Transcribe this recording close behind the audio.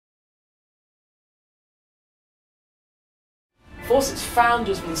Fawcett's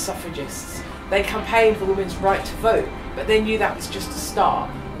founders were the suffragists. They campaigned for women's right to vote, but they knew that was just a start.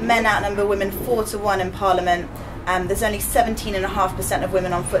 Men outnumber women 4 to 1 in Parliament. There's only 17.5% of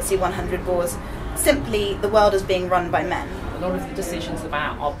women on FTSE 100 boards. Simply, the world is being run by men. A lot of the decisions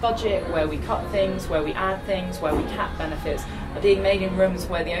about our budget, where we cut things, where we add things, where we cap benefits, are being made in rooms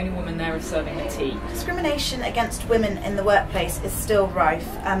where the only woman there is serving the tea. Discrimination against women in the workplace is still rife,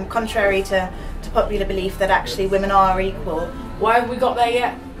 contrary to popular belief that actually women are equal. Why have we got there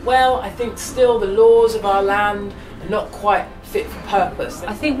yet? Well, I think still the laws of our land are not quite fit for purpose.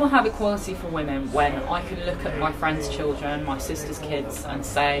 I think we'll have equality for women when I can look at my friend's children, my sister's kids, and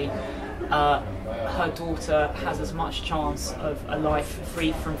say her daughter has as much chance of a life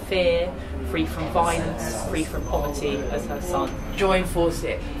free from fear, free from violence, free from poverty as her son. Join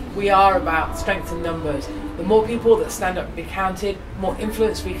Fawcett. We are about strength in numbers. The more people that stand up and be counted, the more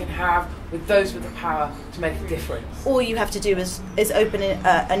influence we can have with those with the power to make a difference. All you have to do is open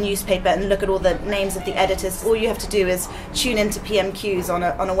a newspaper and look at all the names of the editors. All you have to do is tune into PMQs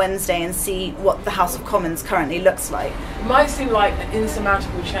on a Wednesday and see what the House of Commons currently looks like. It might seem like an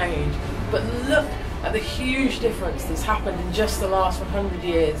insurmountable change, but look at the huge difference that's happened in just the last 100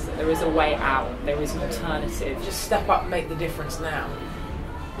 years. There is a way out, there is an alternative. Just step up and make the difference now.